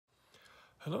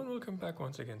Hello and welcome back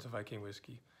once again to Viking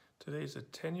Whiskey. Today is a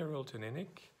 10-year-old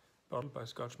Teaninich bottled by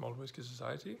Scotch Malt Whisky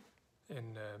Society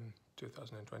in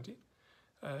 2020.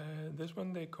 This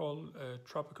one they call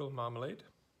Tropical Marmalade.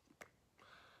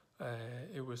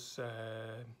 It was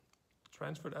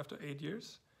transferred after 8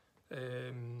 years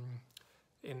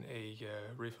in a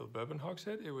refill bourbon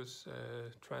hogshead. It was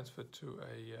transferred to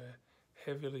a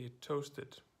heavily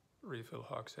toasted refill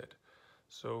hogshead.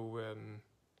 So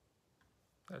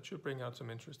that should bring out some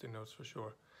interesting notes for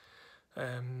sure.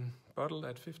 Bottled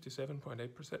at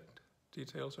 57.8%.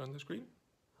 Details are on the screen,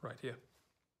 right here.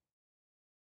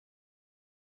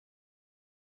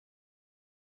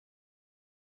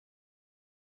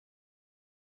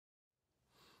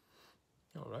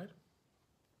 All right.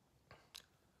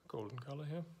 Golden color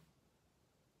here.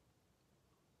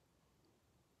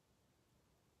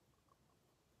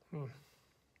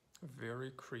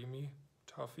 Very creamy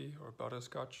toffee or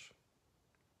butterscotch.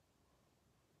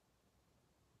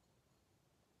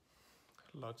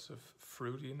 Lots of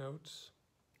fruity notes,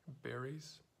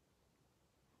 berries,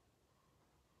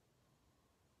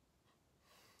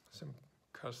 some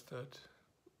custard,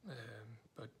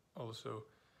 but also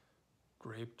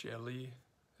grape jelly,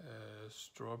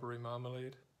 strawberry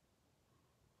marmalade.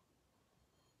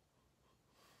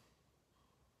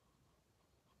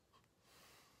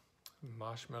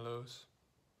 Marshmallows.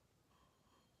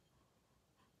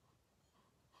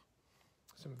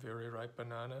 Some very ripe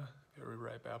banana, very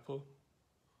ripe apple.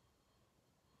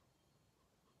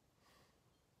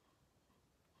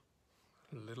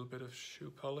 A little bit of shoe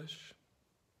polish.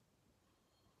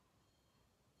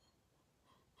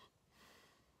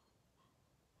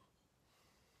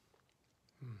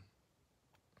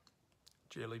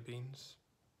 Jelly beans.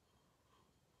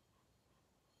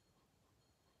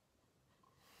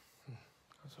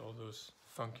 That's all those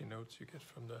funky notes you get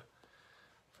from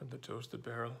the toasted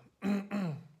barrel.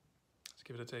 Let's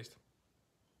give it a taste.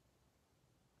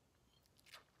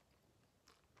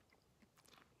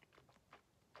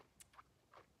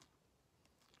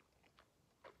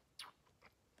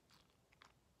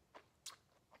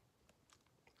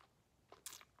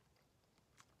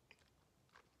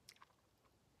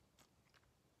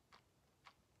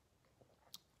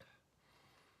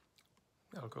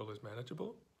 Alcohol is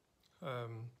manageable. It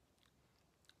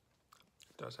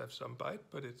does have some bite,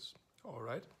 but it's all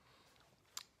right.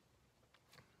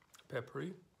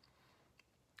 Peppery,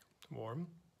 warm.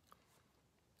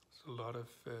 There's a lot of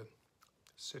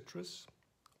citrus,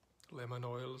 lemon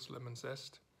oils, lemon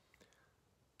zest,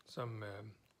 some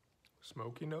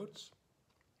smoky notes,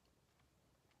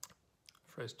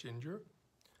 fresh ginger,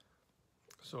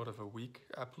 sort of a weak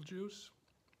apple juice,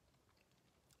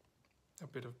 a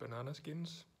bit of banana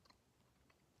skins,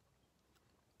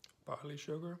 barley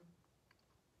sugar,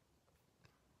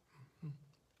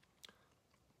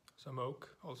 some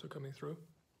oak also coming through.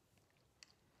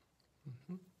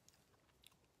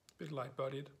 Bit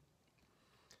light-bodied.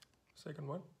 Second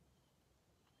one.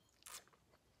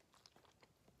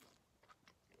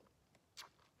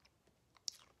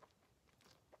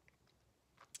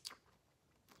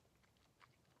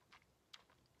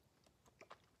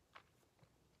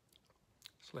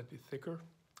 Slightly thicker,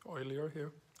 oilier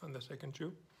here on the second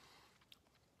chew.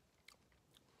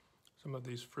 Some of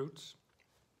these fruits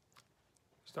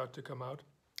start to come out,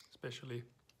 especially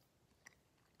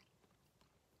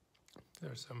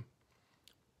there's some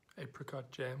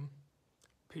apricot jam,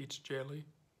 peach jelly.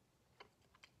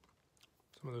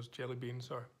 Some of those jelly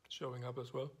beans are showing up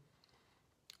as well.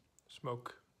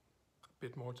 Smoke a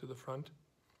bit more to the front,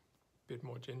 a bit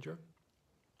more ginger.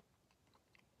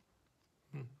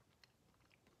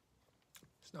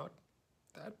 It's not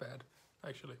that bad,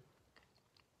 actually.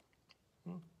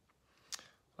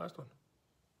 Last one.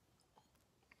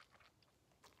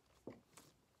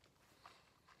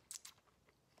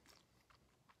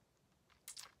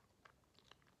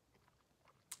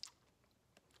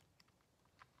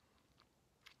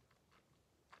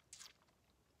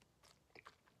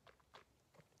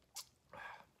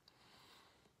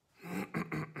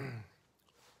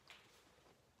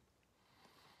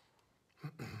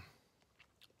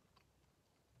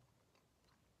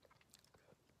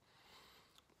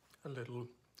 A little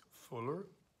fuller,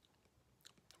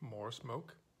 more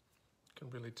smoke. You can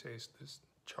really taste this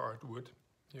charred wood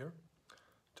here.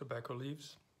 Tobacco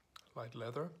leaves, light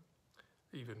leather,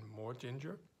 even more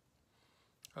ginger.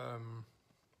 The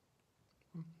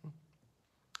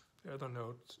other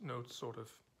notes sort of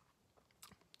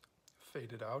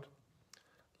faded out.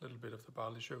 A little bit of the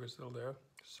barley sugar still there.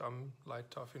 Some light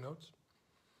toffee notes.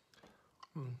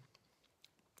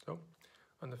 So,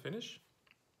 on the finish,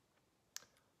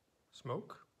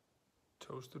 smoke,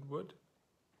 toasted wood,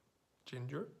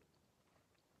 ginger.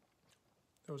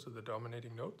 Those are the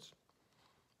dominating notes.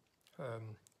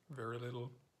 Very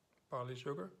little barley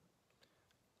sugar,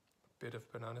 a bit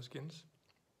of banana skins.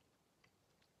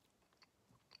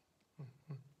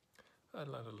 I'd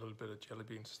like a little bit of jelly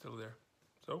beans still there.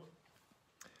 So,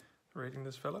 rating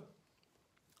this fella.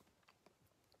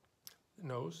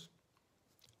 Nose,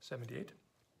 78.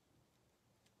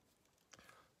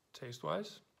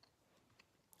 Taste-wise,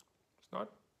 it's not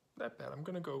that bad. I'm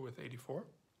gonna go with 84.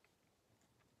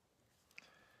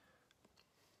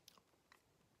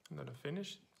 And then the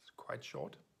finish is quite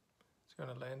short. It's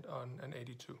gonna land on an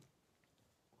 82.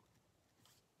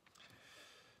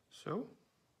 So,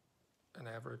 an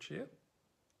average here.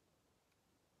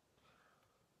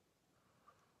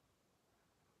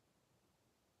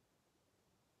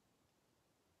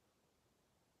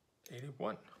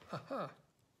 81. Haha.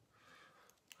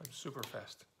 I'm super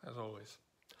fast, as always.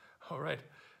 All right,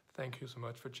 thank you so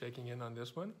much for checking in on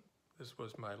this one. This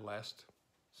was my last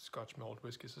Scotch Malt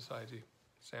Whisky Society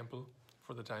sample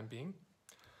for the time being.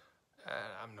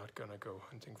 I'm not gonna go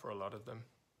hunting for a lot of them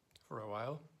for a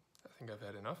while. I think I've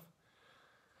had enough.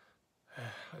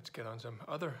 Let's get on some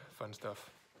other fun stuff.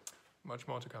 Much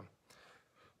more to come.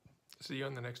 See you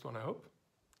on the next one, I hope.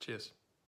 Cheers.